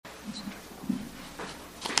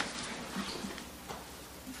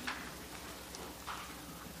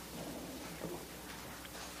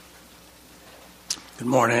Good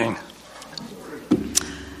morning.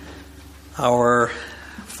 Our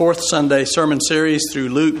fourth Sunday sermon series through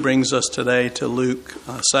Luke brings us today to Luke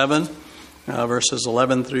 7, verses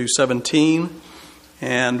 11 through 17.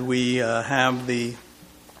 And we have the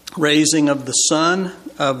raising of the son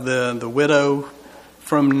of the widow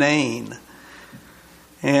from Nain.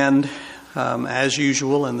 And as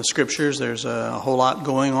usual in the scriptures, there's a whole lot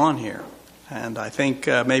going on here. And I think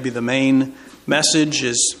maybe the main message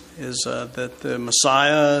is that the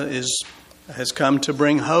Messiah has come to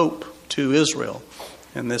bring hope to Israel.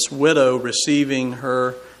 And this widow receiving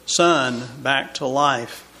her son back to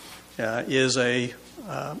life is a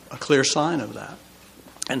clear sign of that.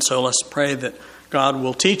 And so let's pray that God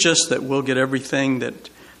will teach us, that we'll get everything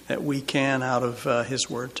that we can out of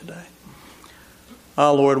His Word today.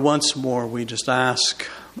 Lord, once more we just ask,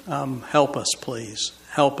 help us, please.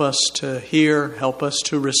 Help us to hear, help us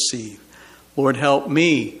to receive. Lord, help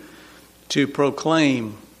me to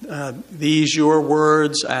proclaim these your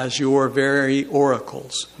words as your very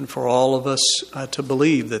oracles, and for all of us to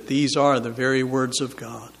believe that these are the very words of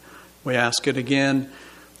God. We ask it again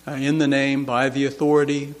in the name, by the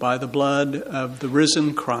authority, by the blood of the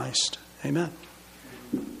risen Christ. Amen.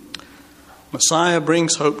 Messiah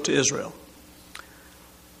brings hope to Israel.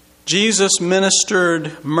 Jesus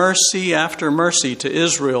ministered mercy after mercy to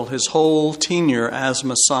Israel his whole tenure as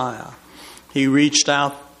Messiah. He reached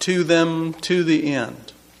out to them to the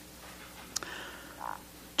end.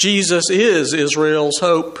 Jesus is Israel's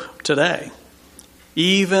hope today.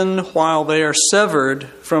 Even while they are severed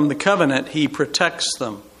from the covenant, He protects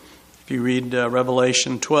them. If you read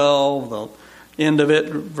Revelation 12, the end of it,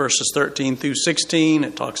 verses 13 through 16,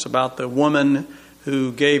 it talks about the woman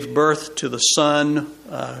who gave birth to the son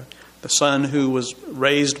who was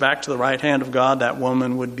raised back to the right hand of God. That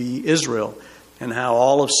woman would be Israel, and how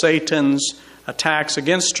all of Satan's attacks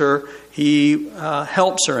against her, he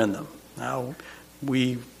helps her in them. Now,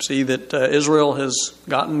 we see that Israel has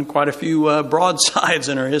gotten quite a few broadsides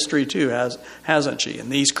in her history too, hasn't she?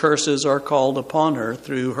 And these curses are called upon her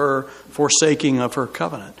through her forsaking of her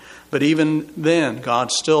covenant. But even then,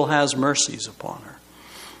 God still has mercies upon her.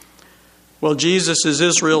 Well, Jesus is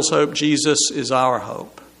Israel's hope. Jesus is our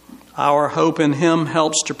hope. Our hope in Him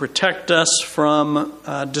helps to protect us from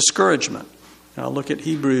discouragement. Now look at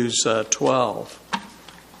Hebrews 12.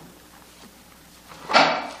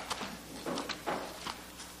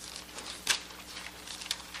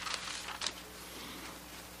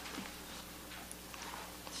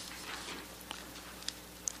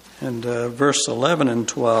 And verse 11 and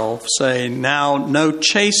 12 say, "Now no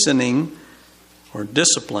chastening or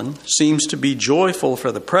discipline seems to be joyful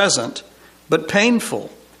for the present, but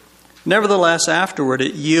painful. Nevertheless, afterward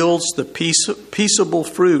it yields the peaceable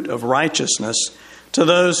fruit of righteousness to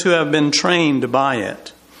those who have been trained by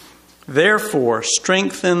it. Therefore,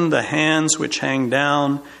 strengthen the hands which hang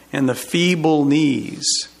down and the feeble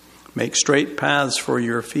knees. Make straight paths for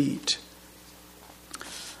your feet."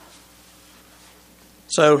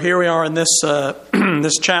 So here we are in this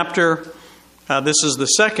this chapter. This is the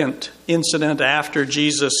second incident after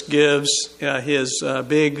Jesus gives his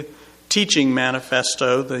big teaching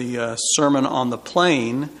manifesto, the Sermon on the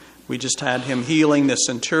Plain. We just had him healing the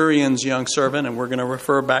centurion's young servant, and we're going to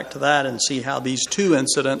refer back to that and see how these two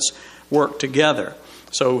incidents work together.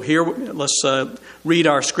 So here, let's read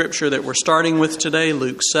our scripture that we're starting with today,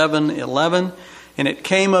 Luke 7:11. "And it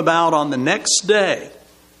came about on the next day,"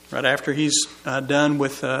 right after he's done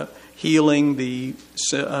with healing the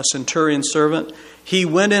centurion servant, "he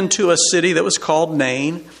went into a city that was called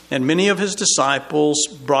Nain, and many of his disciples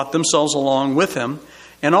brought themselves along with him,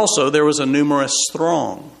 and also there was a numerous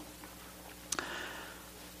throng."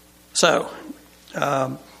 So,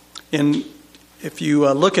 if you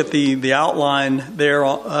look at the outline there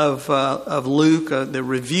of Luke, the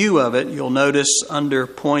review of it, you'll notice under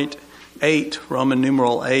point 8, Roman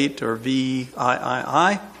numeral 8, or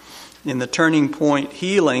VIII, in the turning point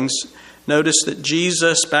healings, notice that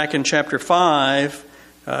Jesus, back in chapter 5,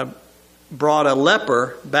 brought a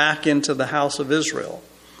leper back into the house of Israel.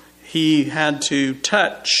 He had to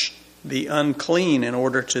touch the unclean in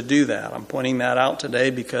order to do that. I'm pointing that out today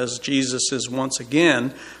because Jesus is once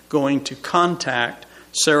again going to contact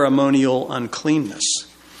ceremonial uncleanness.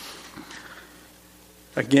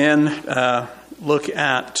 Again, look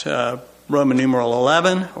at Roman numeral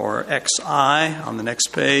 11, or XI, on the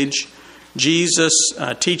next page. Jesus'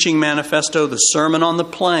 teaching manifesto, the Sermon on the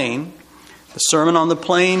Plain. The Sermon on the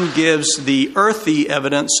Plain gives the earthy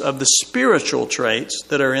evidence of the spiritual traits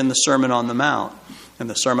that are in the Sermon on the Mount. In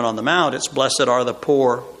the Sermon on the Mount, it's "Blessed are the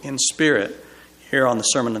poor in spirit." Here on the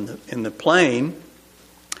Sermon in the Plain,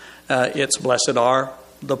 it's "Blessed are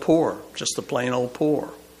the poor, just the plain old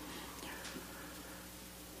poor.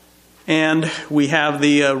 And we have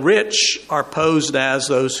the rich are posed as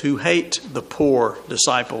those who hate the poor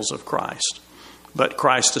disciples of Christ. But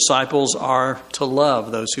Christ's disciples are to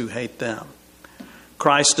love those who hate them.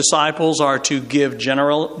 Christ's disciples are to give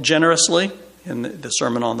generously in the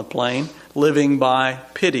Sermon on the Plain, living by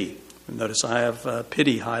pity. Notice I have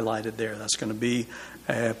pity highlighted there. That's going to be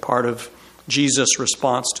a part of Jesus'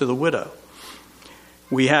 response to the widow.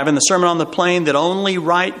 We have in the Sermon on the Plain that only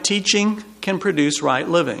right teaching can produce right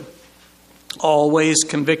living. Always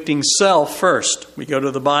convicting self first. We go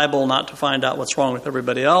to the Bible not to find out what's wrong with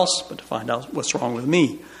everybody else, but to find out what's wrong with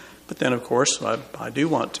me. But then, of course, I do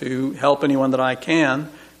want to help anyone that I can,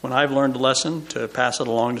 when I've learned a lesson, to pass it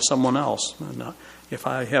along to someone else. And if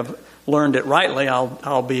I have learned it rightly,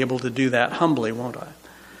 I'll be able to do that humbly, won't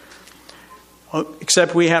I?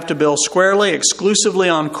 Except we have to build squarely, exclusively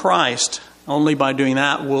on Christ. Only by doing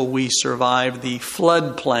that will we survive the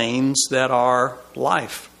floodplains that are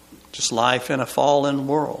life. Just life in a fallen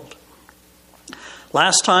world.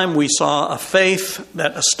 Last time we saw a faith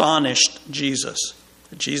that astonished Jesus.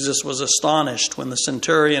 Jesus was astonished when the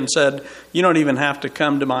centurion said, "You don't even have to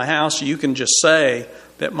come to my house. You can just say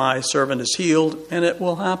that my servant is healed and it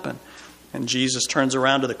will happen." And Jesus turns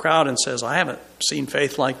around to the crowd and says, "I haven't seen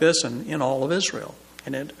faith like this in all of Israel."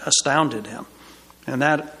 And it astounded him. And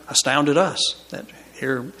that astounded us. That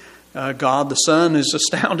here God the Son is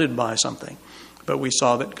astounded by something. But we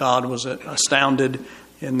saw that God was astounded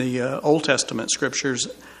in the Old Testament scriptures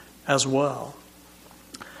as well.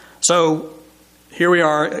 So here we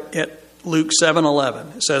are at Luke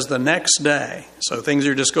 7:11. It says the next day. So things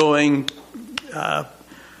are just going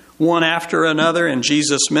one after another in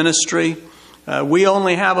Jesus' ministry. We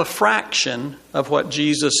only have a fraction of what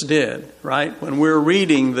Jesus did, right? When we're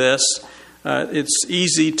reading this, it's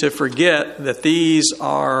easy to forget that these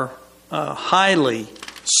are highly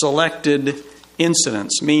selected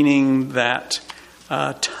incidents, meaning that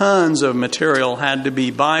tons of material had to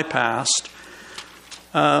be bypassed.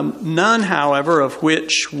 None, however, of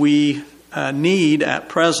which we need at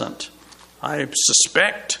present. I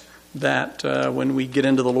suspect that when we get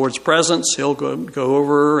into the Lord's presence, He'll go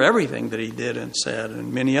over everything that He did and said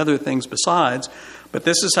and many other things besides. But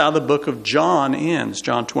this is how the book of John ends,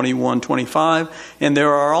 John 21:25. "And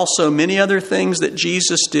there are also many other things that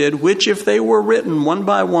Jesus did, which if they were written one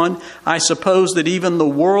by one, I suppose that even the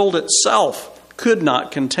world itself could not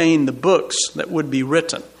contain the books that would be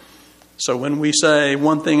written." So when we say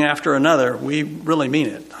one thing after another, we really mean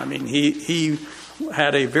it. I mean, he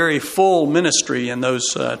had a very full ministry in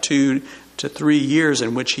those 2 to 3 years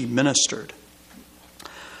in which he ministered.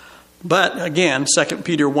 But again, 2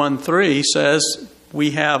 Peter 1:3 says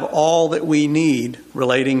we have all that we need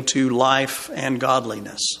relating to life and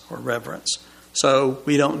godliness or reverence. So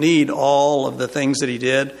we don't need all of the things that he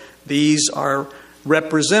did. These are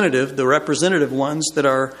the representative ones that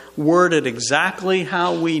are worded exactly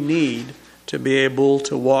how we need to be able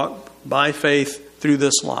to walk by faith through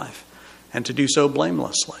this life and to do so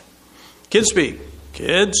blamelessly. Kids speak.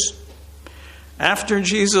 Kids. After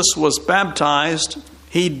Jesus was baptized,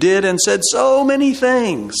 he did and said so many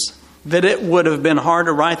things that it would have been hard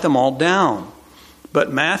to write them all down.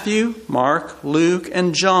 But Matthew, Mark, Luke,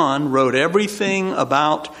 and John wrote everything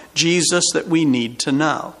about Jesus that we need to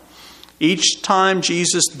know. Each time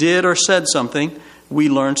Jesus did or said something, we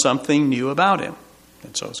learn something new about him.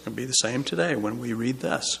 And so it's going to be the same today when we read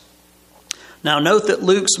this. Now note that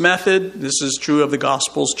Luke's method, this is true of the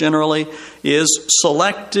Gospels generally, is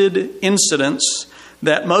selected incidents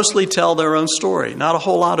that mostly tell their own story. Not a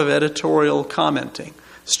whole lot of editorial commenting.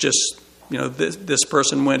 It's just, this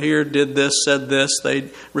person went here, did this, said this,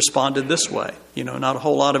 they responded this way. Not a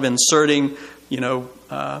whole lot of inserting,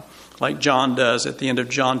 like John does at the end of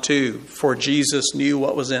John 2, for Jesus knew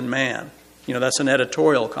what was in man. That's an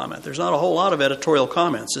editorial comment. There's not a whole lot of editorial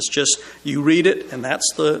comments. It's just you read it, and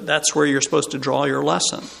that's where you're supposed to draw your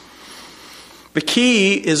lesson. The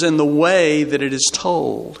key is in the way that it is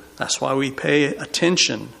told. That's why we pay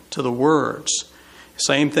attention to the words.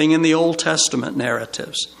 Same thing in the Old Testament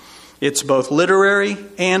narratives. It's both literary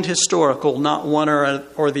and historical, not one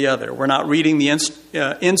or the other. We're not reading the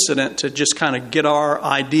incident to just kind of get our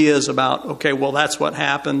ideas about, okay, well, that's what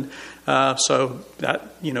happened. So that,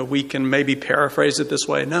 we can maybe paraphrase it this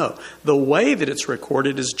way. No, the way that it's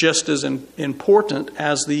recorded is just as important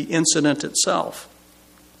as the incident itself.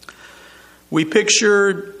 We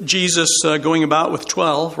picture Jesus going about with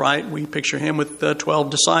 12, right? We picture him with 12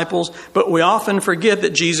 disciples, but we often forget that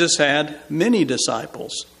Jesus had many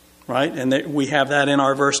disciples, right? And that we have that in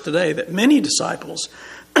our verse today, that many disciples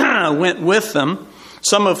went with them.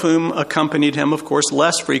 some of whom accompanied him, of course,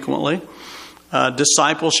 less frequently.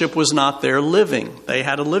 Discipleship was not their living. They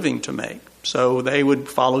had a living to make, so they would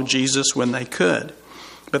follow Jesus when they could.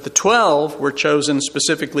 But the 12 were chosen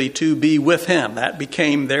specifically to be with him. That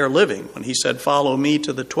became their living. When he said, "Follow me,"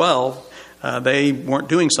 to the 12, they weren't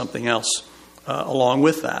doing something else along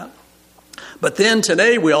with that. But then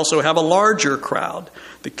today we also have a larger crowd,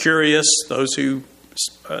 the curious, those who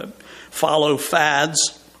follow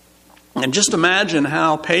fads. And just imagine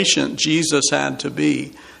how patient Jesus had to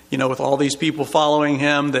be, with all these people following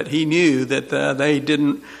him, that he knew that they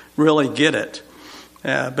didn't really get it.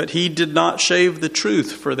 But he did not shave the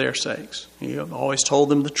truth for their sakes. He always told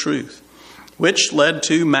them the truth, which led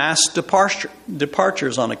to mass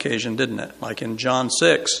departures on occasion, didn't it? Like in John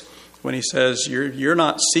 6, when he says, you're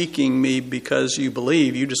not seeking me because you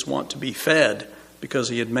believe, you just want to be fed, because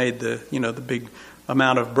he had made the big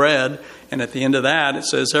amount of bread. And at the end of that, it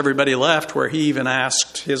says everybody left, where he even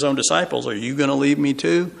asked his own disciples, "Are you going to leave me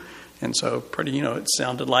too?" And so it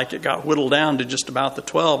sounded like it got whittled down to just about the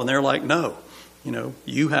 12. And they're like, "No,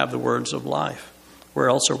 you have the words of life. Where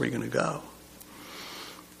else are we going to go?"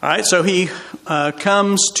 All right, so he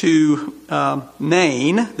comes to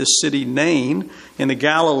Nain, the city Nain, in the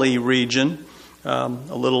Galilee region, a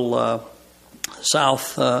little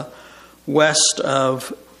southwest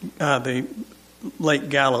of the Lake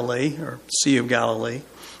Galilee, or Sea of Galilee.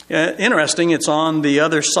 Interesting, it's on the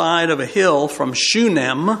other side of a hill from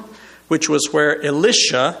Shunem, which was where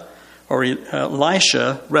Elisha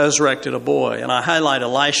resurrected a boy. And I highlight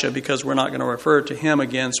Elisha because we're not going to refer to him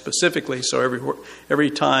again specifically. So every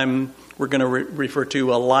time we're going to refer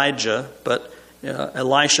to Elijah, but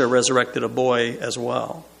Elisha resurrected a boy as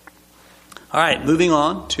well. All right, moving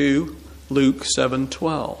on to Luke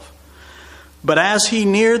 7:12. But as he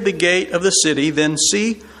neared the gate of the city, then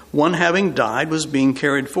see, one having died was being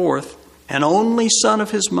carried forth, an only son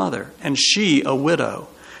of his mother, and she a widow.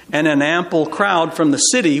 And an ample crowd from the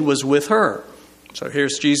city was with her. So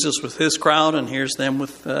here's Jesus with his crowd, and here's them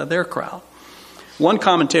with their crowd. One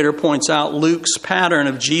commentator points out Luke's pattern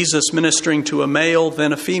of Jesus ministering to a male,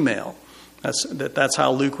 then a female. That's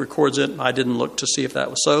how Luke records it. I didn't look to see if that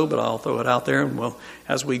was so, but I'll throw it out there, and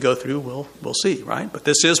as we go through, we'll see, right? But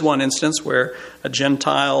this is one instance where a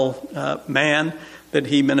Gentile man that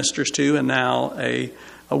he ministers to, and now a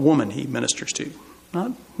woman he ministers to.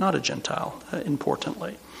 Not a Gentile,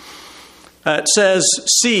 importantly. It says,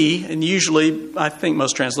 see, and usually I think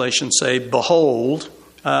most translations say behold,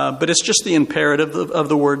 but it's just the imperative of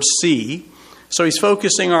the word see. So he's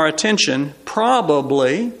focusing our attention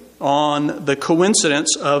probably on the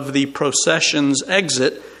coincidence of the procession's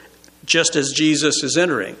exit just as Jesus is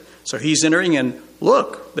entering. So he's entering, and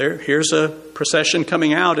look, here's a procession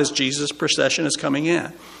coming out as Jesus' procession is coming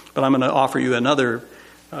in. But I'm going to offer you another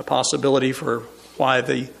possibility for why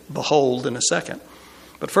the behold in a second.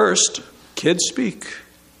 But first, kids speak.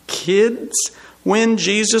 Kids, when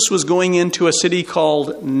Jesus was going into a city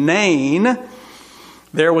called Nain,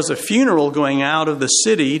 there was a funeral going out of the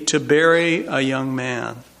city to bury a young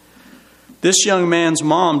man. This young man's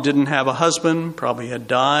mom didn't have a husband, probably had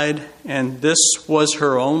died, and this was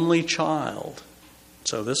her only child.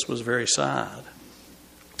 So this was very sad.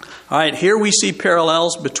 All right, here we see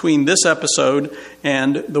parallels between this episode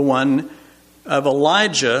and the one of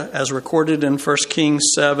Elijah as recorded in 1 Kings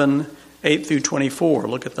 7, 8 through 24.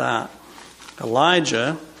 Look at that.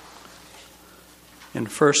 Elijah in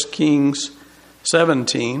 1 Kings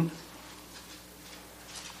 17.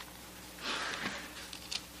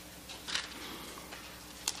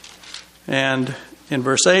 And in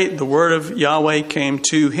verse 8, the word of Yahweh came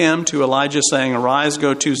to him, to Elijah, saying, Arise,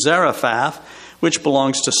 go to Zarephath, which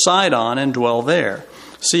belongs to Sidon, and dwell there.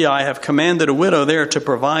 See, I have commanded a widow there to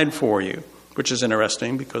provide for you. Which is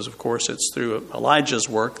interesting because, of course, it's through Elijah's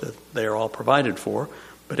work that they are all provided for,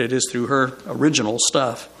 but it is through her original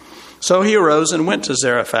stuff. So he arose and went to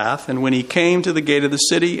Zarephath, and when he came to the gate of the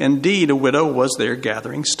city, indeed a widow was there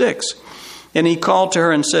gathering sticks. And he called to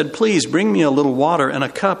her and said, Please bring me a little water and a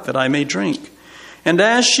cup that I may drink. And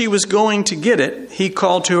as she was going to get it, he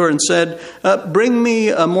called to her and said, Bring me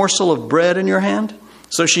a morsel of bread in your hand.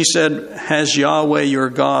 So she said, As Yahweh your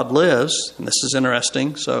God lives, and this is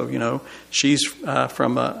interesting, so, she's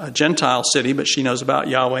from a Gentile city, but she knows about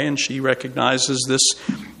Yahweh, and she recognizes this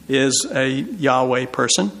is a Yahweh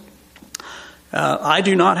person. I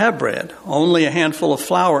do not have bread, only a handful of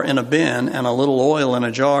flour in a bin and a little oil in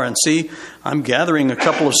a jar. And see, I'm gathering a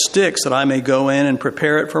couple of sticks that I may go in and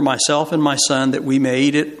prepare it for myself and my son, that we may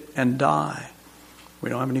eat it and die. We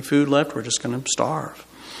don't have any food left. We're just going to starve.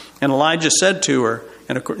 And Elijah said to her,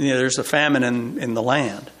 and there's a famine in the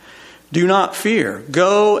land. Do not fear.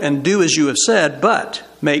 Go and do as you have said, but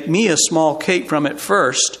make me a small cake from it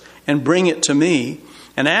first and bring it to me,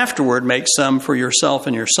 and afterward make some for yourself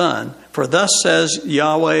and your son. For thus says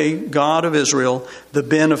Yahweh, God of Israel, the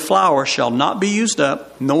bin of flour shall not be used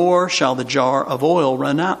up, nor shall the jar of oil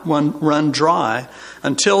run dry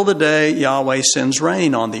until the day Yahweh sends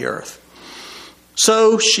rain on the earth.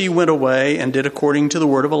 So she went away and did according to the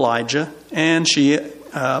word of Elijah, and she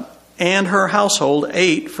and her household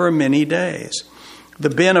ate for many days. The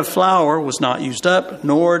bin of flour was not used up,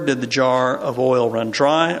 nor did the jar of oil run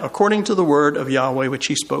dry, according to the word of Yahweh which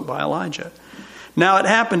he spoke by Elijah. Now it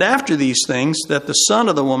happened after these things that the son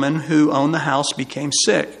of the woman who owned the house became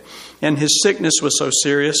sick, and his sickness was so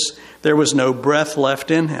serious there was no breath left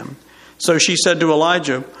in him. So she said to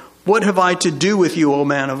Elijah, "What have I to do with you, O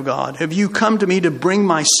man of God? Have you come to me to bring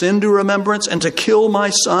my sin to remembrance and to kill my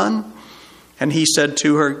son?" And he said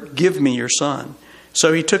to her, "Give me your son."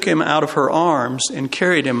 So he took him out of her arms and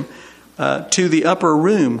carried him to the upper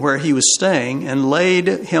room where he was staying and laid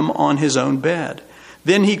him on his own bed.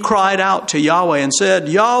 Then he cried out to Yahweh and said,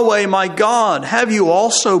 "Yahweh, my God, have you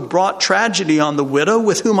also brought tragedy on the widow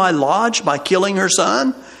with whom I lodged by killing her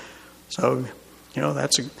son?" So,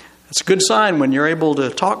 that's a good sign when you're able to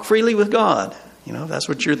talk freely with God. If that's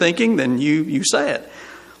what you're thinking, then you say it.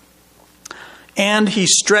 And he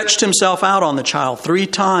stretched himself out on the child 3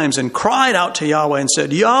 times and cried out to Yahweh and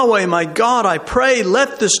said, "Yahweh, my God, I pray,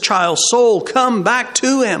 let this child's soul come back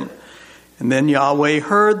to him." And then Yahweh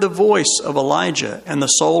heard the voice of Elijah, and the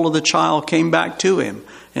soul of the child came back to him,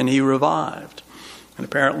 and he revived. And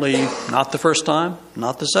apparently not the first time,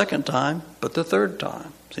 not the second time, but the 3rd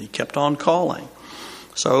time. So he kept on calling.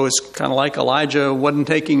 So it's kind of like Elijah wasn't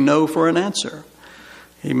taking no for an answer.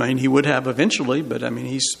 He would have eventually, but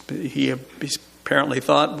he apparently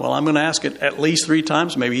thought, well, I'm going to ask it at least 3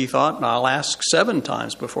 times. Maybe he thought, I'll ask 7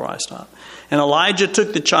 times before I stop. And Elijah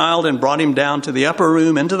took the child and brought him down to the upper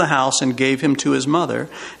room into the house and gave him to his mother.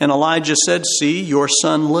 And Elijah said, "See, your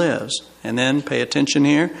son lives." And then, pay attention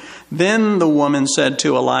here. Then the woman said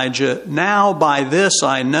to Elijah, "Now by this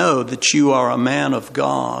I know that you are a man of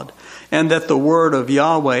God, and that the word of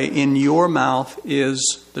Yahweh in your mouth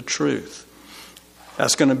is the truth."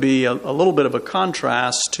 That's going to be a little bit of a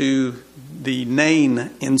contrast to the Nain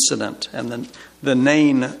incident and the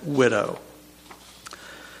Nain widow.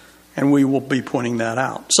 And we will be pointing that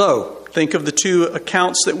out. So, think of the 2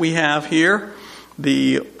 accounts that we have here.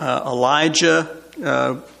 The Elijah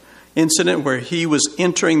incident where he was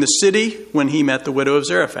entering the city when he met the widow of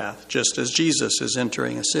Zarephath, just as Jesus is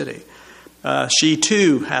entering a city. She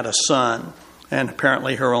too had a son, and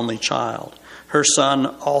apparently her only child. Her son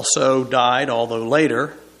also died, although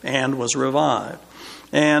later, and was revived.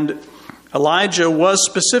 And Elijah was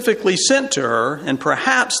specifically sent to her, and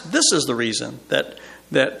perhaps this is the reason that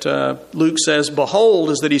Luke says,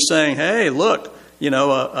 "Behold," is that he's saying, hey, look,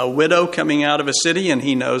 a widow coming out of a city, and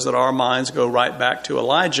he knows that our minds go right back to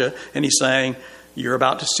Elijah, and he's saying, you're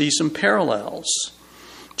about to see some parallels.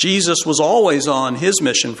 Jesus was always on his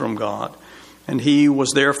mission from God, and he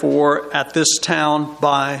was therefore at this town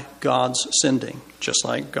by God's sending, just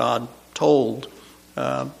like God told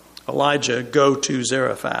Elijah, "Go to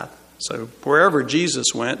Zarephath." So wherever Jesus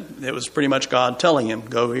went, it was pretty much God telling him,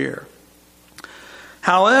 "Go here."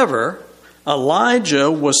 However, Elijah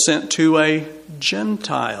was sent to a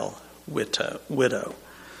Gentile widow.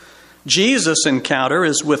 Jesus' encounter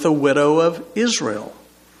is with a widow of Israel.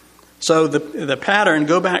 So the pattern,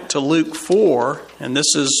 go back to Luke 4, and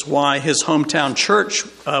this is why his hometown church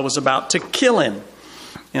was about to kill him.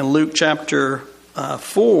 In Luke chapter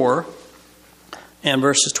 4 and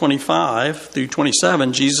verses 25 through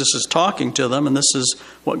 27, Jesus is talking to them, and this is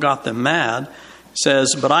what got them mad. It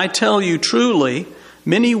says, "But I tell you truly,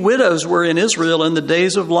 many widows were in Israel in the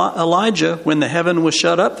days of Elijah, when the heaven was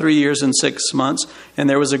shut up 3 years and 6 months, and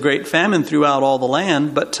there was a great famine throughout all the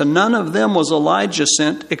land. But to none of them was Elijah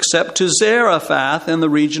sent, except to Zarephath in the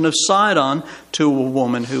region of Sidon, to a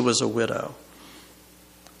woman who was a widow."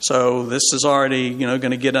 So this is already,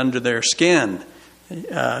 going to get under their skin.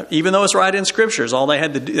 Even though it's right in Scriptures, all they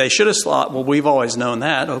had to do, they should have thought, well, we've always known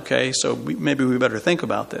that. Okay, so maybe we better think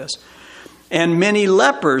about this. "And many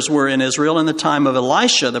lepers were in Israel in the time of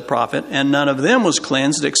Elisha the prophet, and none of them was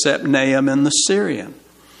cleansed except Naaman the Syrian."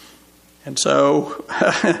 And so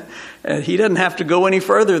he doesn't have to go any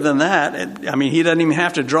further than that. He doesn't even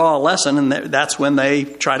have to draw a lesson, and that's when they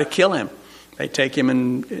try to kill him. They take him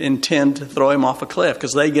and intend to throw him off a cliff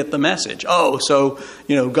because they get the message. Oh, so,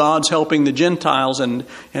 God's helping the Gentiles and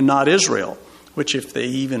not Israel. Which if they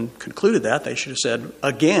even concluded that, they should have said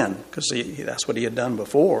again, because that's what he had done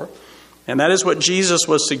before. And that is what Jesus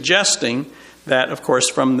was suggesting, that, of course,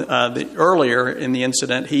 from the earlier in the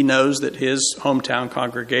incident, he knows that his hometown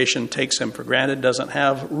congregation takes him for granted, doesn't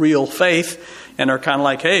have real faith, and are kind of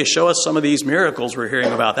like, hey, show us some of these miracles we're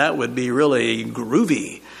hearing about. That would be really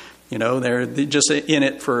groovy. They're just in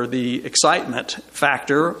it for the excitement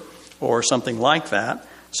factor or something like that.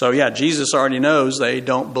 So, Jesus already knows they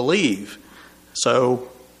don't believe. So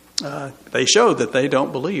they show that they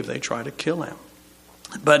don't believe. They try to kill him.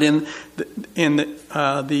 But in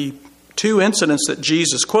the two incidents that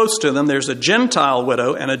Jesus quotes to them, there's a Gentile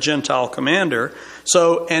widow and a Gentile commander.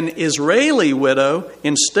 So an Israeli widow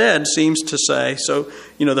instead seems to say,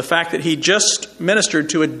 the fact that he just ministered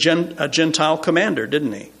to a Gentile commander,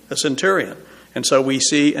 didn't he? A centurion. And so we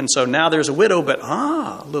see, and so now there's a widow, but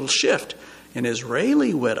a little shift. An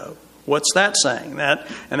Israeli widow. What's that saying?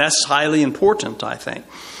 And that's highly important, I think.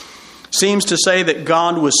 Seems to say that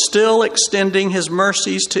God was still extending his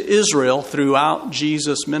mercies to Israel throughout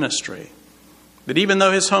Jesus' ministry. That even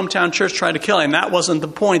though his hometown church tried to kill him, that wasn't the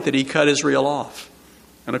point that he cut Israel off.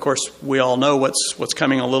 And of course, we all know what's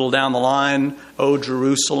coming a little down the line. Oh,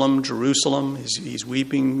 Jerusalem, Jerusalem. He's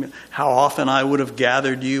weeping. How often I would have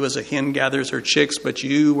gathered you as a hen gathers her chicks, but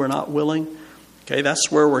you were not willing. Okay,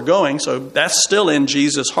 that's where we're going. So that's still in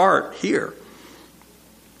Jesus' heart here.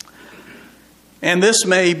 And this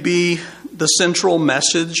may be the central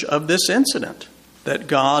message of this incident, that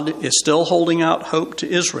God is still holding out hope to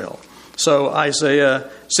Israel. So Isaiah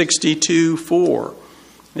 62:4.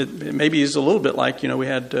 It maybe is a little bit like, we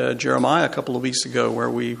had Jeremiah a couple of weeks ago where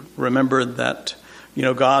we remembered that,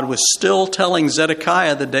 God was still telling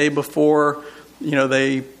Zedekiah the day before,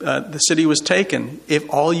 the city was taken, if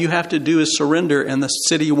all you have to do is surrender and the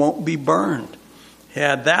city won't be burned. He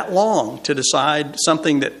had that long to decide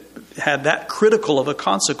something that had that critical of a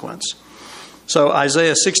consequence. So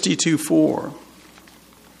Isaiah 62:4.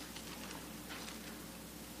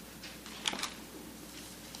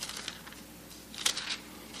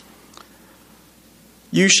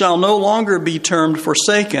 You shall no longer be termed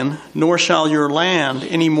forsaken, nor shall your land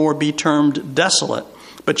any more be termed desolate,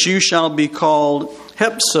 but you shall be called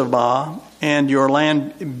Hephzibah, and your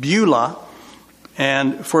land Beulah,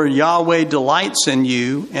 and for Yahweh delights in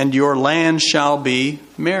you, and your land shall be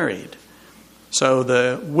married. So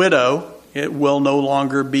the widow, it will no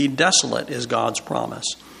longer be desolate, is God's promise.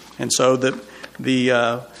 And so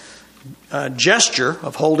the gesture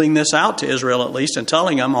of holding this out to Israel at least and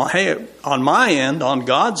telling them, hey, on my end, on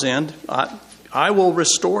God's end, I will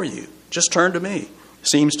restore you. Just turn to me.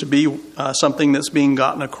 Seems to be something that's being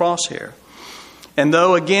gotten across here. And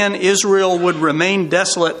though, again, Israel would remain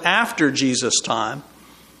desolate after Jesus' time,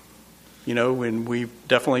 when we've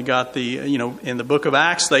definitely got in the book of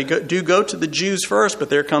Acts, they do go to the Jews first, but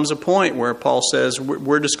there comes a point where Paul says,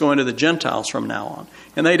 we're just going to the Gentiles from now on.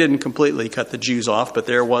 And they didn't completely cut the Jews off, but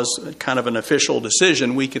there was kind of an official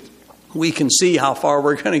decision. We can see how far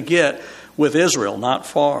we're going to get with Israel, not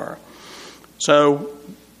far. So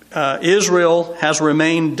Israel has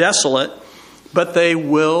remained desolate, but they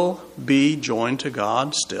will be joined to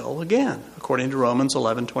God still again, according to Romans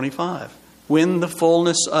 11:25. When the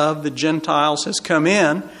fullness of the Gentiles has come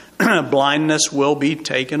in, blindness will be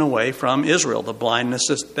taken away from Israel, the blindness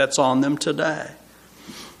that's on them today.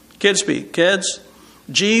 Kids speak. Kids,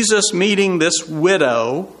 Jesus meeting this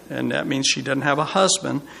widow, and that means she doesn't have a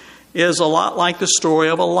husband, is a lot like the story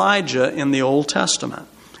of Elijah in the Old Testament.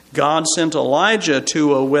 God sent Elijah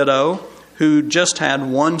to a widow who just had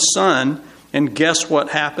one son, and guess what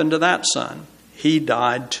happened to that son? He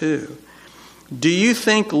died too. Do you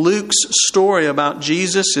think Luke's story about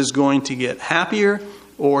Jesus is going to get happier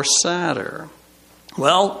or sadder?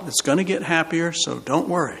 Well, it's going to get happier, so don't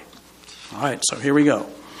worry. All right, so here we go.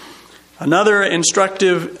 Another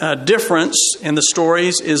instructive difference in the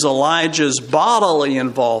stories is Elijah's bodily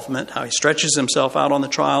involvement, how he stretches himself out on the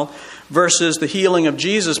trial, versus the healing of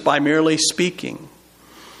Jesus by merely speaking.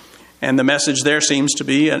 And the message there seems to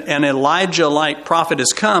be an Elijah-like prophet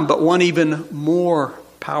has come, but one even more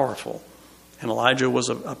powerful. And Elijah was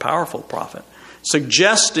a powerful prophet,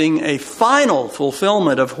 suggesting a final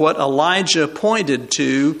fulfillment of what Elijah pointed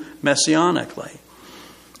to messianically.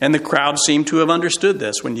 And the crowd seemed to have understood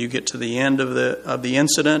this when you get to the end of the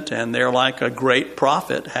incident, and they're like, a great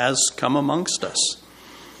prophet has come amongst us.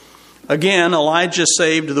 Again, Elijah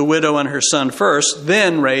saved the widow and her son first,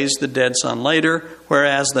 then raised the dead son later,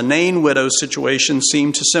 whereas the Nain widow's situation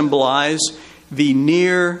seemed to symbolize the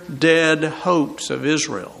near-dead hopes of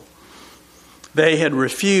Israel. They had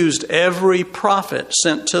refused every prophet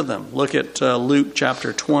sent to them. Look at Luke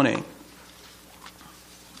chapter 20.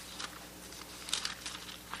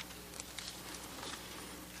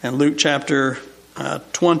 And Luke chapter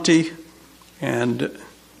 20 and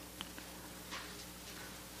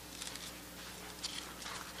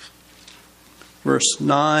Verse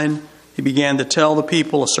 9, he began to tell the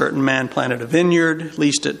people, a certain man planted a vineyard,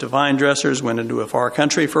 leased it to vine dressers, went into a far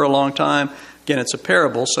country for a long time. Again, it's a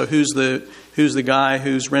parable, so who's the guy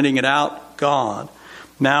who's renting it out? God.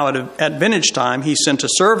 Now at vintage time, he sent a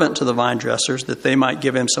servant to the vine dressers that they might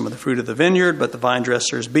give him some of the fruit of the vineyard, but the vine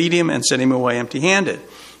dressers beat him and sent him away empty-handed.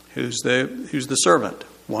 Who's the servant?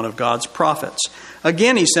 One of God's prophets.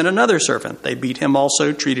 Again, he sent another servant. They beat him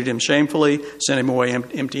also, treated him shamefully, sent him away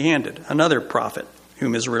empty-handed. Another prophet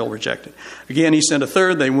whom Israel rejected. Again, he sent a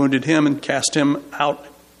third. They wounded him and cast him out.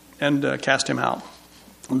 Then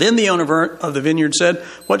the owner of the vineyard said,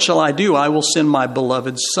 "What shall I do? I will send my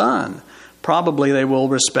beloved son. Probably they will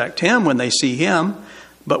respect him when they see him."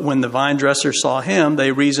 But when the vine dressers saw him,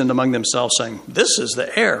 they reasoned among themselves, saying, "This is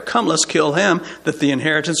the heir. Come, let's kill him, that the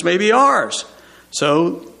inheritance may be ours."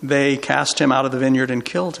 So they cast him out of the vineyard and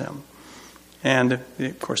killed him. And,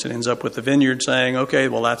 of course, it ends up with the vineyard saying, "Okay,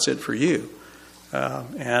 well, that's it for you,"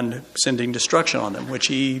 and sending destruction on them, which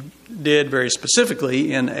he did very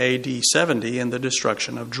specifically in AD 70 in the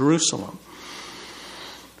destruction of Jerusalem.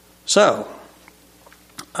 So,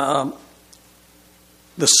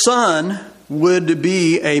 the Son would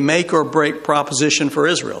be a make or break proposition for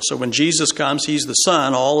Israel. So when Jesus comes, he's the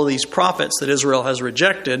Son. All of these prophets that Israel has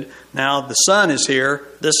rejected, now the Son is here.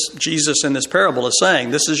 This Jesus in this parable is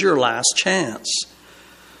saying, this is your last chance.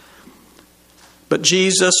 But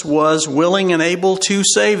Jesus was willing and able to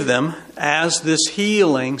save them, as this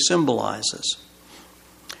healing symbolizes.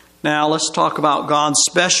 Now let's talk about God's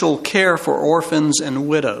special care for orphans and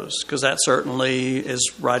widows, because that certainly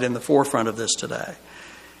is right in the forefront of this today.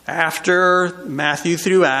 After Matthew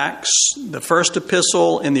through Acts, the first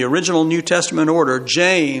epistle in the original New Testament order,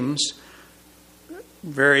 James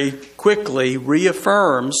very quickly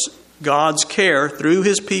reaffirms God's care through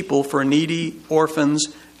his people for needy orphans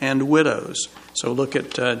and widows. So look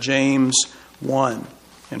at James 1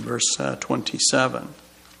 in verse 27.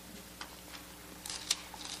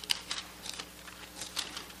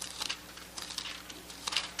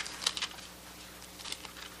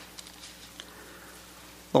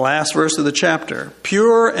 The last verse of the chapter.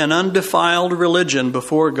 "Pure and undefiled religion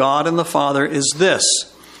before God and the Father is this,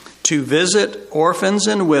 to visit orphans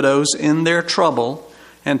and widows in their trouble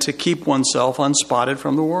and to keep oneself unspotted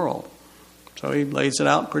from the world." So he lays it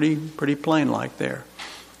out pretty plain like there.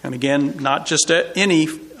 And again, not just any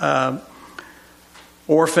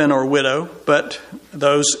orphan or widow, but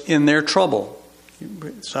those in their trouble.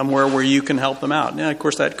 Somewhere where you can help them out. Now, of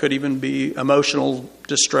course, that could even be emotional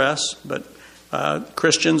distress, but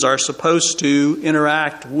Christians are supposed to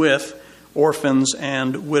interact with orphans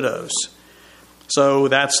and widows. So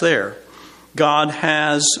that's there. God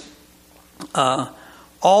has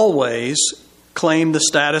always claimed the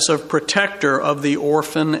status of protector of the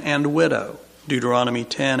orphan and widow. Deuteronomy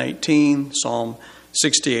 10:18, Psalm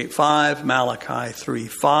 68:5, Malachi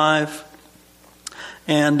 3:5.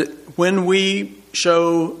 And when we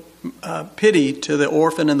show pity to the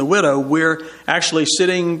orphan and the widow, we're actually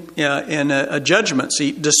sitting in a judgment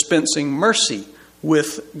seat dispensing mercy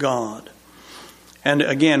with God. And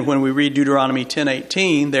again, when we read Deuteronomy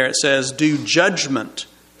 10:18, there it says, "Do judgment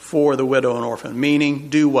for the widow and orphan," meaning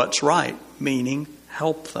do what's right, meaning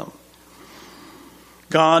help them.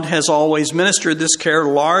 God has always ministered this care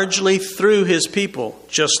largely through his people.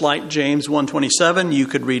 Just like James 1:27, you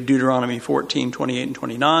could read Deuteronomy 14:28 and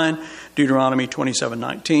 29, Deuteronomy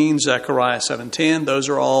 27:19, Zechariah 7:10. Those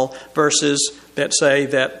are all verses that say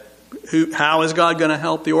that how is God going to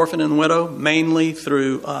help the orphan and widow? Mainly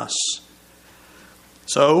through us.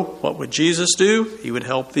 So what would Jesus do? He would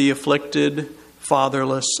help the afflicted,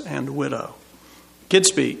 fatherless, and widow. Kids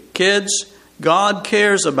speak. Kids, God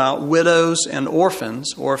cares about widows and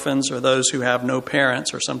orphans. Orphans are those who have no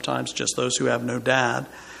parents, or sometimes just those who have no dad.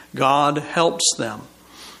 God helps them.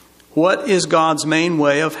 What is God's main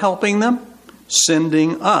way of helping them?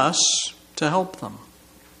 Sending us to help them.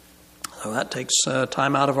 So that takes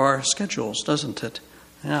time out of our schedules, doesn't it?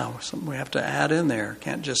 Yeah, something we have to add in there.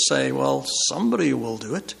 Can't just say, well, somebody will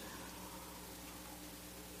do it.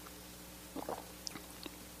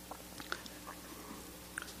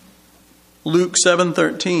 Luke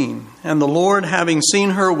 7:13, "And the Lord, having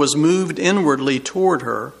seen her, was moved inwardly toward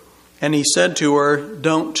her, and he said to her,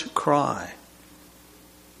 'Don't cry.'"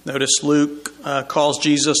 Notice Luke calls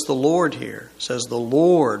Jesus the Lord here. Says the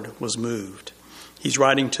Lord was moved. He's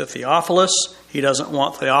writing to Theophilus. He doesn't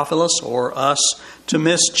want Theophilus or us to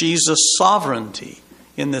miss Jesus' sovereignty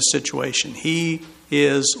in this situation. He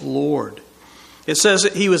is Lord. It says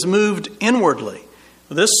that he was moved inwardly.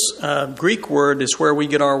 This Greek word is where we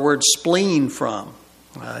get our word spleen from.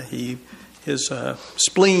 His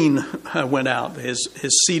spleen went out, his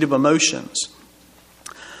seat of emotions.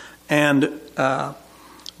 And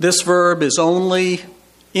this verb is only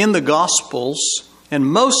in the Gospels, and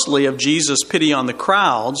mostly of Jesus' pity on the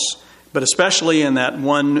crowds, but especially in that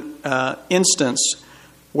one instance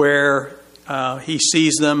where he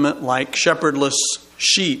sees them like shepherdless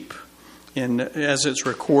sheep, as it's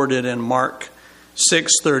recorded in Mark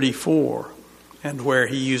 6:34, and where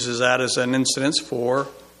he uses that as an incident for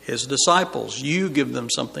his disciples. You give them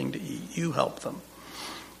something to eat. You help them.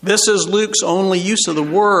 This is Luke's only use of the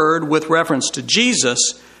word with reference to Jesus,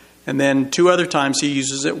 and then 2 other times he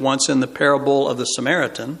uses it, once in the parable of the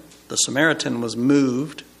Samaritan. The Samaritan was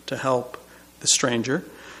moved to help the stranger.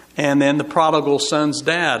 And then the prodigal son's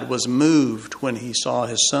dad was moved when he saw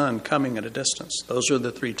his son coming at a distance. Those are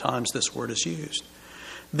the 3 times this word is used.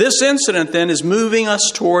 This incident then is moving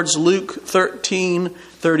us towards Luke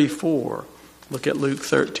 13:34. Look at Luke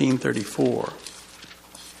 13:34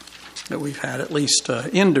 that we've had at least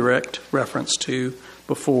indirect reference to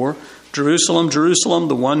before. Jerusalem, Jerusalem,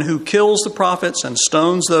 the one who kills the prophets and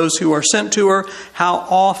stones those who are sent to her. How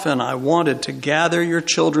often I wanted to gather your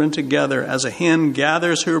children together as a hen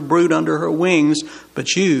gathers her brood under her wings,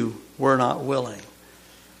 but you were not willing.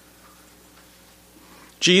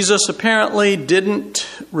 Jesus apparently didn't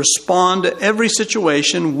respond to every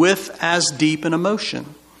situation with as deep an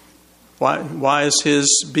emotion. Why is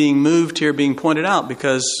his being moved here being pointed out?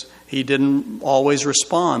 Because he didn't always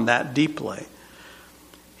respond that deeply.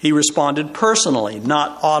 He responded personally,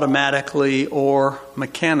 not automatically or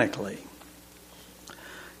mechanically.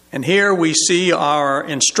 And here we see our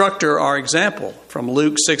instructor, our example from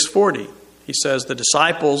Luke 6:40. He says the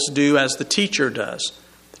disciples do as the teacher does.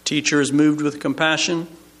 The teacher is moved with compassion.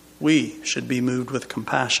 We should be moved with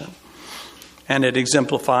compassion. And it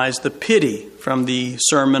exemplifies the pity from the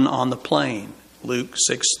Sermon on the Plain, Luke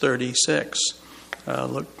 6:36.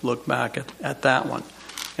 Look back at that one.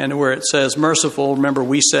 And where it says merciful, remember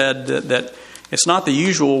we said that it's not the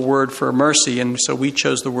usual word for mercy, and so we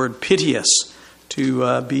chose the word piteous,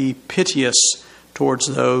 to be piteous towards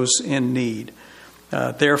those in need.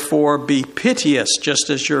 Therefore, be piteous, just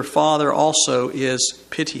as your Father also is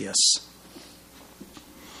piteous.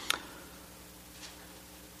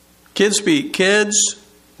 Kids speak. Kids,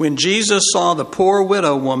 when Jesus saw the poor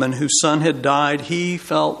widow woman whose son had died, he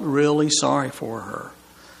felt really sorry for her.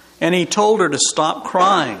 And he told her to stop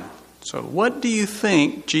crying. So what do you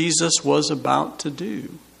think Jesus was about to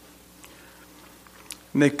do?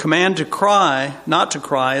 And the command to cry, not to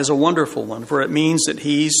cry, is a wonderful one, for it means that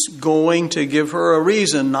he's going to give her a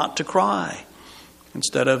reason not to cry.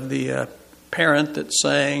 Instead of the parent that's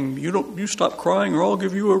saying, you stop crying or I'll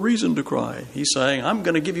give you a reason to cry. He's saying, I'm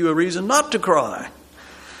going to give you a reason not to cry.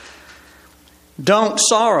 Don't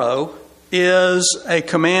sorrow is a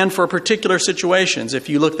command for particular situations. If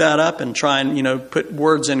you look that up and try and, put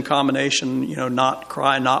words in combination, not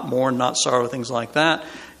cry, not mourn, not sorrow, things like that,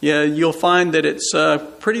 you'll find that it's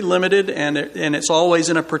pretty limited and it's always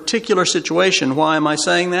in a particular situation. Why am I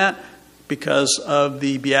saying that? Because of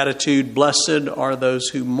the beatitude, blessed are those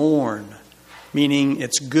who mourn, meaning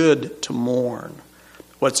it's good to mourn.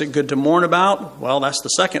 What's it good to mourn about? Well, that's the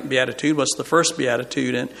second beatitude. What's the first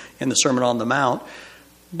beatitude in the Sermon on the Mount?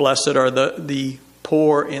 Blessed are the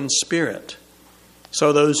poor in spirit.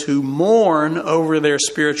 So those who mourn over their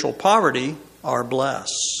spiritual poverty are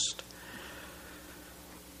blessed.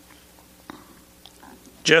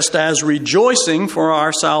 Just as rejoicing for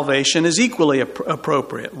our salvation is equally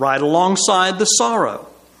appropriate, right alongside the sorrow.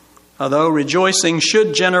 Although rejoicing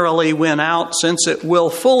should generally win out, since it will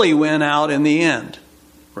fully win out in the end.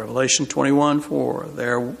 Revelation 21:4,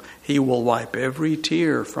 there he will wipe every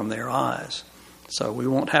tear from their eyes. So we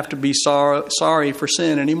won't have to be sorry for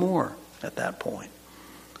sin anymore at that point.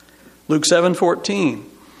 Luke 7:14.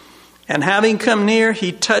 And having come near,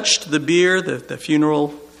 he touched the bier, the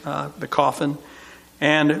funeral, the coffin,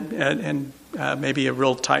 and maybe a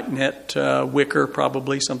real tight-knit wicker,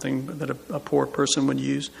 probably something that a poor person would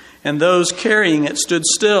use. And those carrying it stood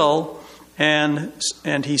still, and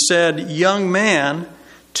he said, Young man,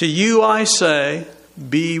 to you I say,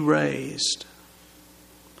 be raised.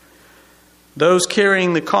 Those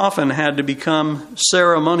carrying the coffin had to become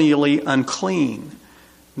ceremonially unclean.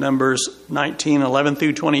 Numbers 19:11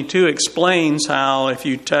 through 22 explains how if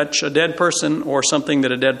you touch a dead person or something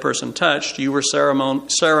that a dead person touched, you were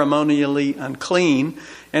ceremonially unclean,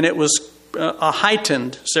 and it was a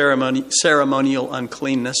heightened ceremonial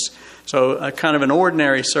uncleanness. So a kind of an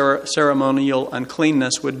ordinary ceremonial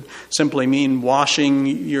uncleanness would simply mean washing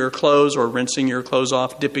your clothes or rinsing your clothes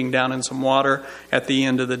off, dipping down in some water at the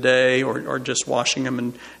end of the day, or just washing them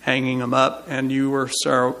and hanging them up, and you were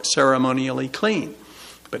ceremonially clean.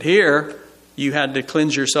 But here, you had to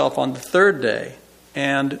cleanse yourself on the third day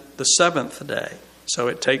and the seventh day.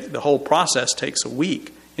 So the whole process takes a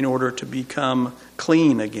week in order to become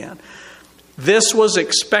clean again. This was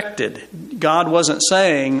expected. God wasn't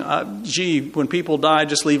saying, when people die,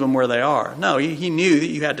 just leave them where they are. No, he knew that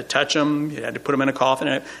you had to touch them, you had to put them in a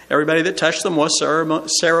coffin. Everybody that touched them was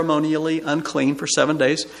ceremonially unclean for 7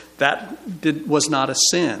 days. That was not a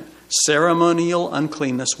sin. Ceremonial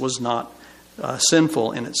uncleanness was not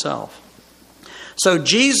sinful in itself. So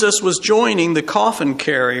Jesus was joining the coffin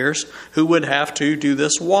carriers who would have to do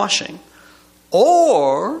this washing.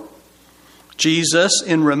 Or Jesus,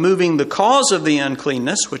 in removing the cause of the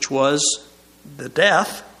uncleanness, which was the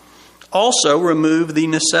death, also removed the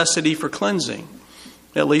necessity for cleansing,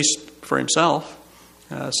 at least for himself,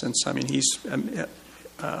 since, he's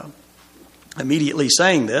immediately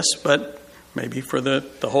saying this, but maybe for the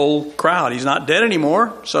whole crowd. He's not dead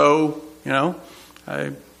anymore, so,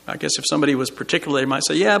 I guess if somebody was particular, they might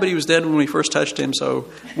say, yeah, but he was dead when we first touched him, so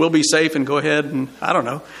we'll be safe and go ahead, and I don't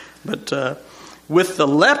know. But with the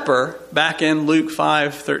leper, back in Luke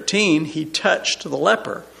 5:13, he touched the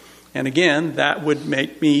leper. And again, that would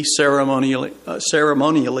make me ceremonially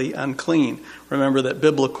unclean. Remember that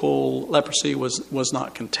biblical leprosy was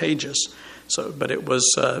not contagious, but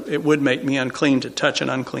it would make me unclean to touch an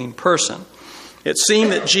unclean person. It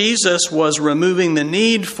seemed that Jesus was removing the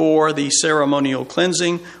need for the ceremonial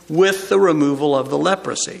cleansing with the removal of the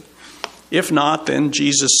leprosy. If not, then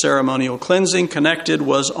Jesus' ceremonial cleansing connected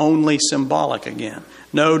was only symbolic again.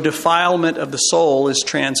 No defilement of the soul is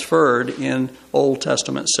transferred in Old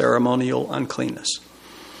Testament ceremonial uncleanness.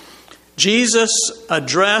 Jesus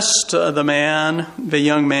addressed the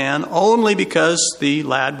young man, only because the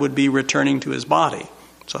lad would be returning to his body.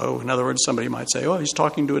 So, in other words, somebody might say, oh, he's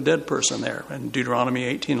talking to a dead person there. And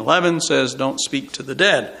Deuteronomy 18:11 says, don't speak to the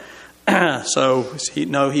dead. So,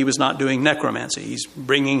 he was not doing necromancy. He's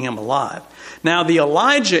bringing him alive. Now, the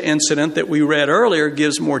Elijah incident that we read earlier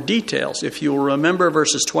gives more details. If you'll remember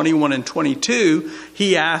verses 21 and 22,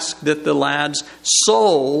 he asked that the lad's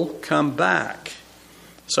soul come back.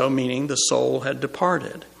 So, meaning the soul had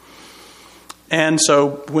departed. And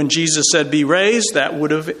so, when Jesus said, be raised, that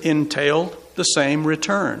would have entailed the same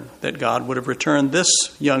return, that God would have returned this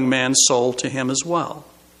young man's soul to him as well.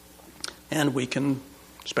 And we can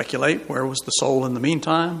speculate, where was the soul in the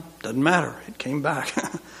meantime? Doesn't matter. It came back.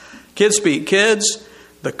 Kids speak. Kids,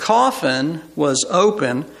 the coffin was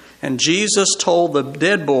open and Jesus told the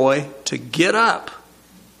dead boy to get up.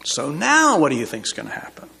 So now what do you think is going to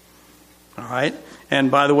happen? All right.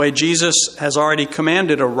 And by the way, Jesus has already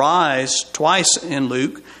commanded a rise twice in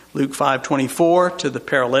Luke 5:24 to the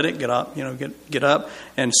paralytic, get up, get up.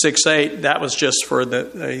 And 6:8, that was just for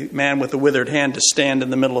the man with the withered hand to stand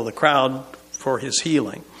in the middle of the crowd for his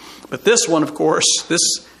healing. But this one, of course,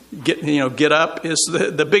 get up is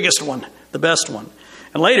the biggest one, the best one.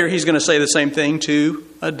 And later he's going to say the same thing to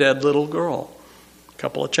a dead little girl.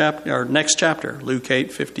 Next chapter, Luke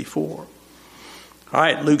 8:54. All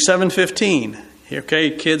right, Luke 7:15.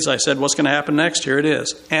 Okay, kids, I said what's going to happen next? Here it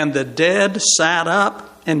is. And the dead sat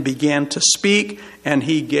up and began to speak, and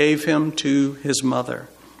he gave him to his mother.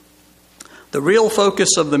 The real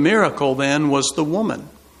focus of the miracle then was the woman.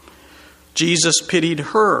 Jesus pitied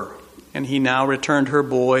her, and he now returned her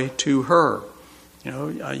boy to her.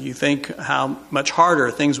 You think how much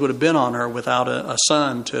harder things would have been on her without a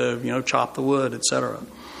son to, chop the wood, etc.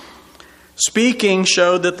 Speaking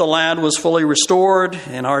showed that the lad was fully restored.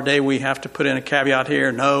 In our day, we have to put in a caveat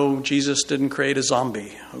here. No, Jesus didn't create a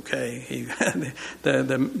zombie. Okay,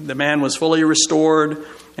 the man was fully restored,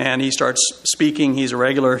 and he starts speaking. He's a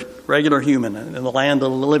regular human in the land of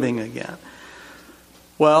the living again.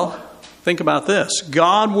 Well, think about this.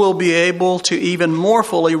 God will be able to even more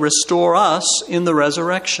fully restore us in the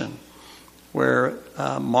resurrection, where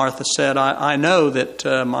Martha said, I know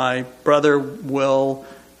that my brother will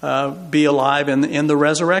be alive in the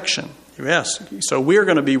resurrection. Yes, so we're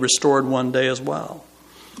going to be restored one day as well.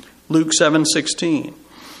 Luke 7:16.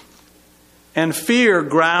 And fear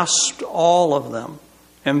grasped all of them,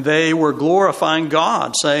 and they were glorifying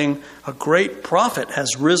God, saying, a great prophet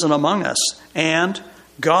has risen among us, and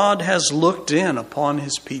God has looked in upon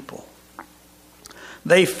his people.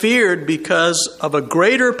 They feared because of a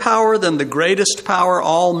greater power than the greatest power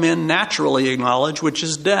all men naturally acknowledge, which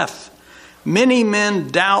is death. Many men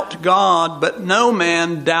doubt God, but no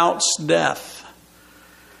man doubts death.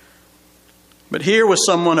 But here was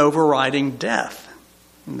someone overriding death.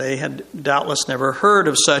 They had doubtless never heard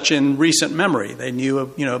of such in recent memory. They knew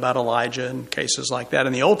about Elijah and cases like that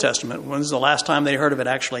in the Old Testament. When's the last time they heard of it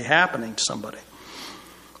actually happening to somebody?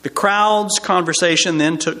 The crowd's conversation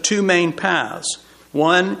then took two main paths.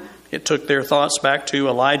 One, It took their thoughts back to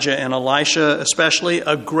Elijah and Elisha, especially.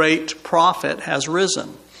 A great prophet has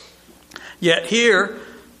risen. Yet here,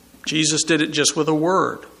 Jesus did it just with a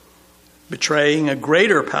word, betraying a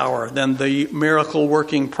greater power than the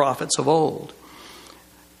miracle-working prophets of old.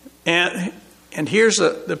 And here's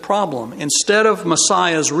the problem. Instead of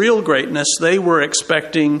Messiah's real greatness, they were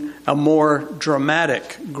expecting a more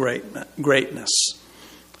dramatic greatness.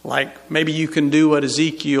 Like maybe you can do what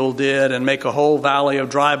Ezekiel did and make a whole valley of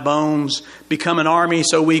dry bones become an army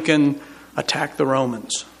so we can attack the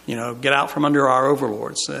Romans. Get out from under our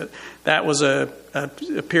overlords. That was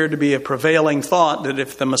appeared to be a prevailing thought, that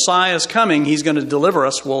if the Messiah is coming, he's going to deliver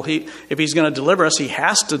us. Well, if he's going to deliver us, he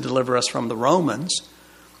has to deliver us from the Romans.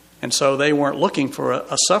 And so they weren't looking for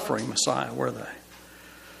a suffering Messiah, were they?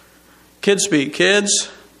 Kids speak,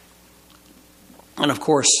 kids. And of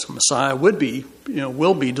course, Messiah will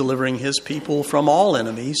be delivering his people from all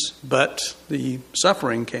enemies, but the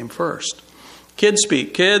suffering came first. Kids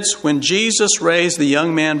speak, kids. When Jesus raised the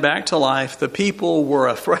young man back to life, the people were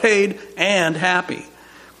afraid and happy.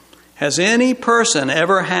 Has any person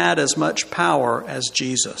ever had as much power as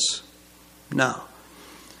Jesus? No.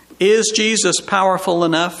 Is Jesus powerful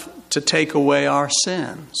enough to take away our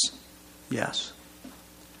sins? Yes.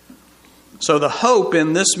 So the hope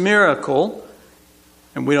in this miracle,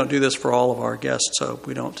 and we don't do this for all of our guests, so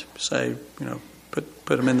we don't say,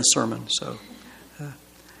 put them in the sermon. So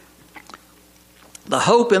the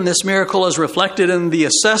hope in this miracle is reflected in the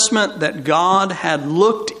assessment that God had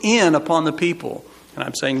looked in upon the people. And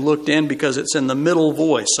I'm saying looked in because it's in the middle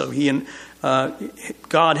voice. So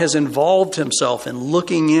God has involved himself in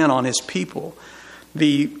looking in on his people.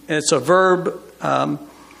 It's a verb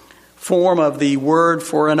form of the word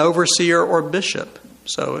for an overseer or bishop.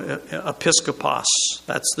 So episkopos,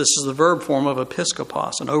 this is the verb form of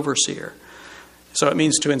episkopos, an overseer. So it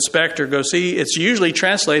means to inspect or go see. It's usually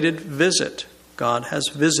translated visit. God has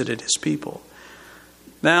visited his people.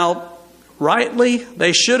 Now, rightly,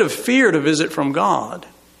 they should have feared a visit from God,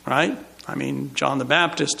 right? I mean, John the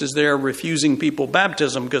Baptist is there refusing people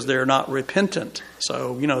baptism because they're not repentant.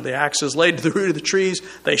 So, the axe is laid to the root of the trees.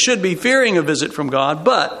 They should be fearing a visit from God,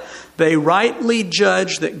 but they rightly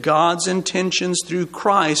judge that God's intentions through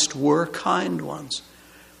Christ were kind ones.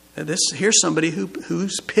 Here's somebody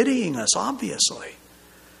who's pitying us, obviously.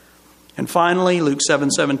 And finally, Luke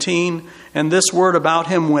 7:17, and this word about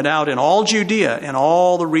him went out in all Judea and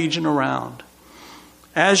all the region around.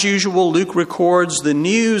 As usual, Luke records the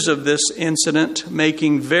news of this incident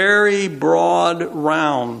making very broad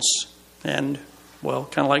rounds. And, well,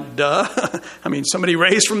 kind of like, duh. I mean, somebody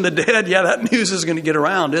raised from the dead, that news is going to get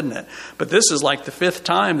around, isn't it? But this is like the fifth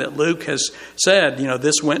time that Luke has said,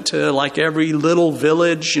 this went to like every little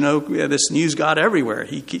village, this news got everywhere.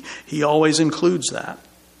 He always includes that.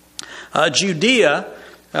 Judea,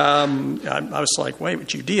 I was like, wait, but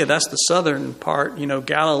Judea, that's the southern part,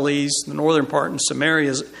 Galilee's the northern part, and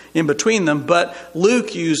Samaria's in between them. But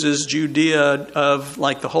Luke uses Judea of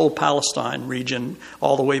like the whole Palestine region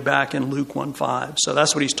all the way back in Luke 1:5. So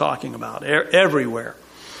that's what he's talking about, everywhere.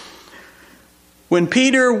 When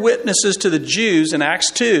Peter witnesses to the Jews in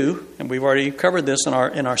Acts 2, and we've already covered this in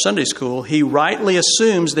our Sunday school, he rightly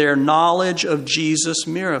assumes their knowledge of Jesus'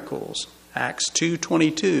 miracles. Acts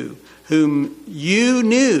 2:22. Whom you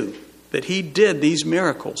knew that he did these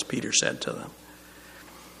miracles, Peter said to them.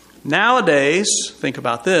 Nowadays, think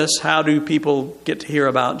about this, how do people get to hear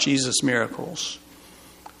about Jesus' miracles?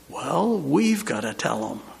 Well, we've got to tell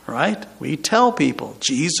them, right? We tell people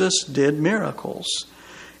Jesus did miracles.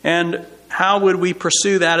 And how would we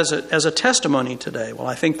pursue that as a testimony today? Well,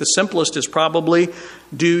 I think the simplest is probably,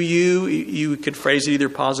 you could phrase it either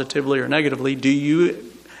positively or negatively, do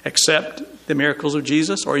you accept the miracles of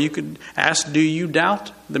Jesus? Or you could ask, do you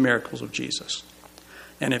doubt the miracles of Jesus?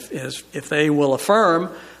 And if they will affirm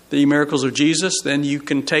the miracles of Jesus, then you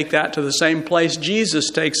can take that to the same place Jesus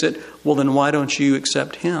takes it. Well, then why don't you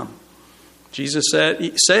accept him? Jesus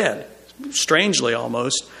said, strangely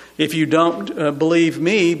almost, if you don't believe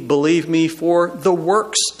me for the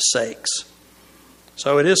work's sakes.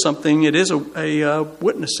 So it is a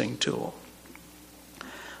witnessing tool.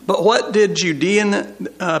 But what did Judean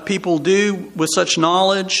people do with such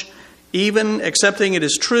knowledge? Even accepting it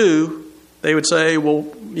as true, they would say, well,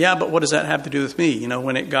 yeah, but what does that have to do with me?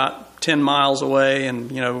 When it got 10 miles away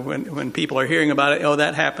and, when people are hearing about it,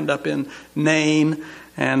 that happened up in Nain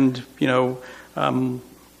and,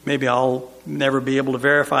 maybe I'll never be able to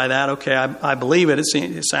verify that. Okay, I believe it.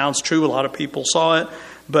 It sounds true. A lot of people saw it.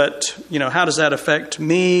 But, how does that affect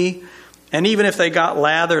me? And even if they got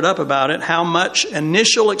lathered up about it, how much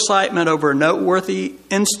initial excitement over noteworthy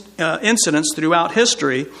incidents throughout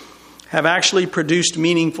history have actually produced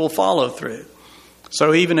meaningful follow-through.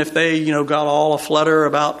 So even if they, got all aflutter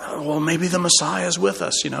about, well, maybe the Messiah is with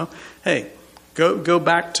us, hey, go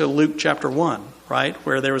back to Luke chapter 1, right?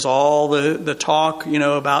 Where there was all the talk,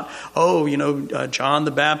 about, John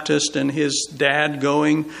the Baptist and his dad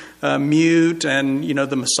going mute, and,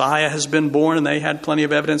 the Messiah has been born, and they had plenty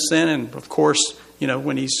of evidence then. And of course,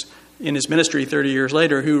 when he's in his ministry 30 years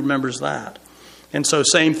later, who remembers that? And so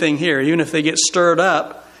same thing here. Even if they get stirred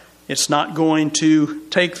up, it's not going to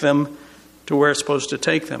take them to where it's supposed to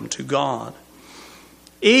take them, to God.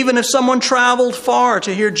 Even if someone traveled far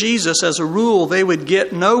to hear Jesus, as a rule, they would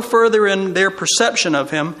get no further in their perception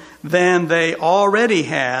of him than they already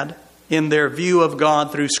had in their view of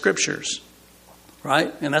God through Scriptures.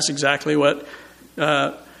 Right? And that's exactly what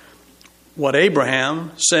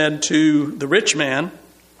Abraham said to the rich man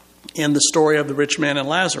in the story of the rich man and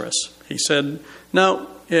Lazarus. He said, no,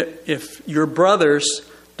 if your brothers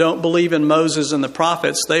don't believe in Moses and the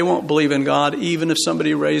prophets, they won't believe in God even if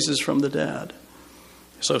somebody raises from the dead.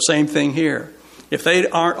 So same thing here. If they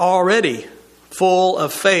aren't already full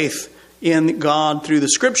of faith in God through the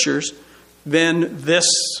Scriptures, then this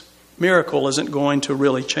miracle isn't going to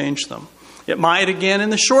really change them. It might, again, in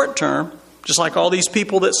the short term, just like all these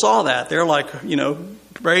people that saw that. They're like,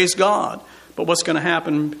 praise God. But what's going to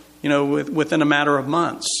happen, within a matter of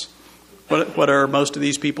months? What are most of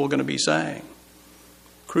these people going to be saying?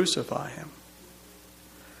 Crucify him.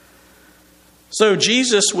 So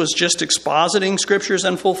Jesus was just expositing Scriptures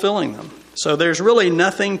and fulfilling them. So there's really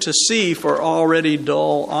nothing to see for already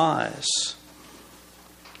dull eyes.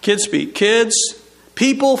 Kids speak. Kids,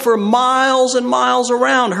 people for miles and miles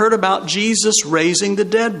around heard about Jesus raising the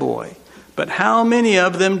dead boy. But how many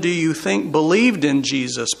of them do you think believed in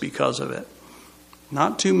Jesus because of it?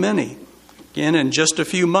 Not too many. Again, in just a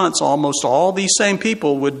few months, almost all these same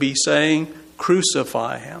people would be saying,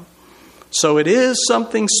 crucify him. So it is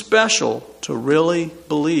something special to really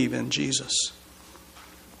believe in Jesus.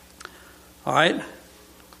 All right.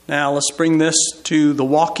 Now let's bring this to the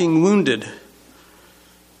walking wounded.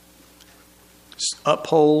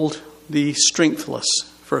 Uphold the strengthless,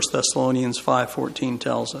 1 Thessalonians 5:14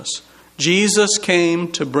 tells us. Jesus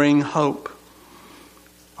came to bring hope.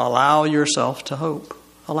 Allow yourself to hope.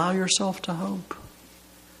 Allow yourself to hope.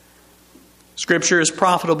 Scripture is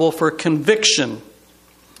profitable for conviction.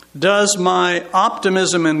 Does my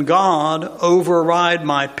optimism in God override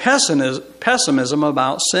my pessimism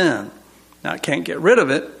about sin? Now, I can't get rid of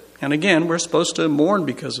it. And again, we're supposed to mourn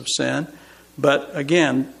because of sin. But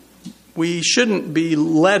again, we shouldn't be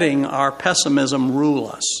letting our pessimism rule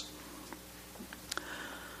us.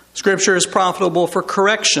 Scripture is profitable for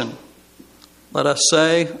correction. Let us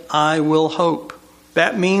say, I will hope.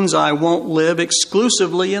 That means I won't live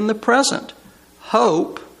exclusively in the present.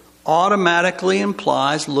 Hope automatically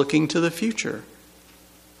implies looking to the future.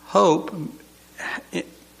 Hope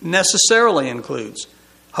necessarily includes.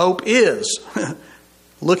 Hope is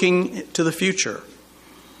looking to the future.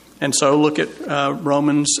 And so look at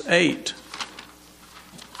Romans 8.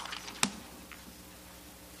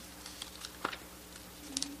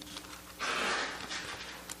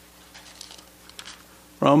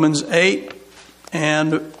 Romans 8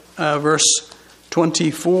 and verse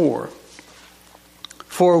 24.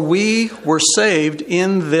 For we were saved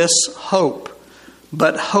in this hope,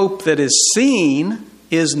 but hope that is seen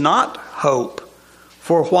is not hope.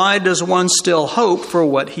 For why does one still hope for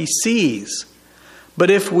what he sees?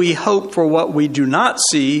 But if we hope for what we do not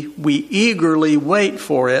see, we eagerly wait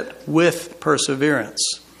for it with perseverance.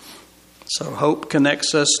 So hope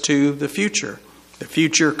connects us to the future. The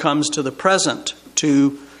future comes to the present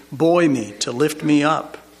to buoy me, to lift me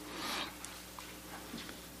up.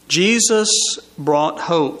 Jesus brought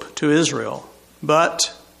hope to Israel,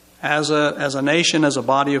 but as a nation, as a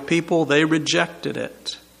body of people, they rejected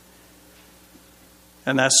it.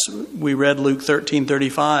 And we read Luke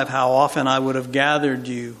 13:35, how often I would have gathered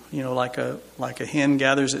you, like a hen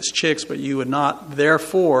gathers its chicks, but you would not.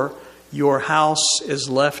 Therefore, your house is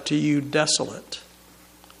left to you desolate.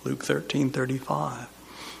 Luke 13:35.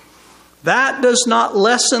 That does not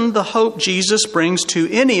lessen the hope Jesus brings to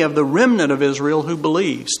any of the remnant of Israel who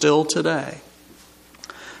believe still today.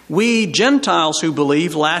 We Gentiles who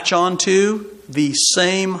believe latch on to the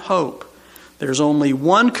same hope. There's only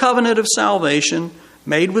one covenant of salvation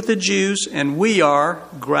made with the Jews, and we are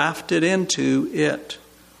grafted into it.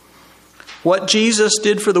 What Jesus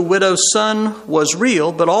did for the widow's son was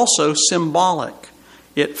real, but also symbolic.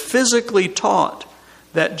 It physically taught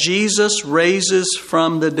that Jesus raises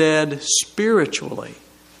from the dead spiritually.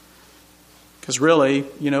 Because really,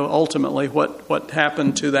 ultimately, what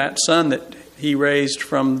happened to that son that he raised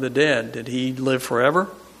from the dead? Did he live forever?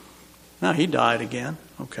 No, he died again.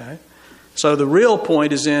 Okay. So the real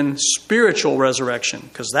point is in spiritual resurrection,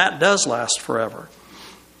 because that does last forever.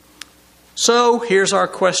 So here's our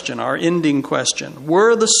question, our ending question.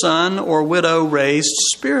 Were the son or widow raised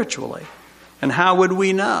spiritually? And how would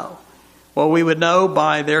we know? Well, we would know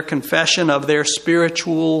by their confession of their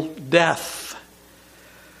spiritual death,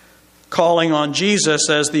 calling on Jesus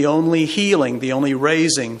as the only healing, the only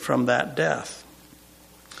raising from that death.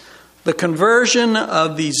 The conversion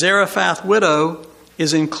of the Zarephath widow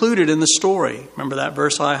is included in the story. Remember that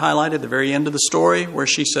verse I highlighted at the very end of the story where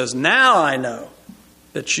she says, "Now I know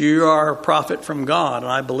that you are a prophet from God,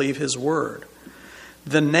 and I believe his word."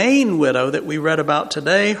 The Nain widow that we read about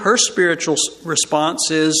today, her spiritual response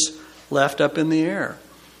is left up in the air.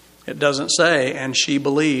 It doesn't say, "and she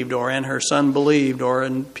believed," or "and her son believed," or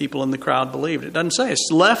 "and people in the crowd believed." It doesn't say. It's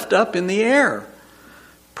left up in the air.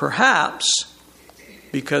 Perhaps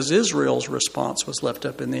because Israel's response was left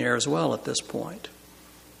up in the air as well at this point.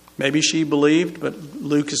 Maybe she believed, but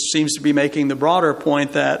Luke seems to be making the broader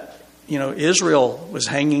point that, Israel was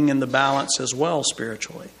hanging in the balance as well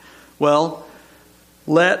spiritually. Well,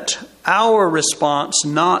 let our response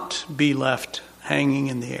not be left hanging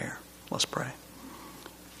in the air. Let's pray.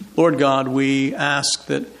 Lord God, we ask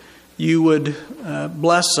that you would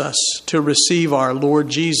bless us to receive our Lord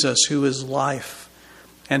Jesus, who is life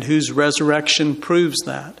and whose resurrection proves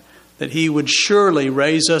that he would surely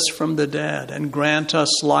raise us from the dead and grant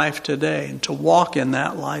us life today and to walk in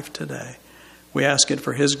that life today. We ask it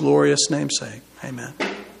for his glorious name's sake. Amen.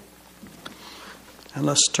 And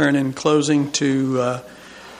let's turn in closing to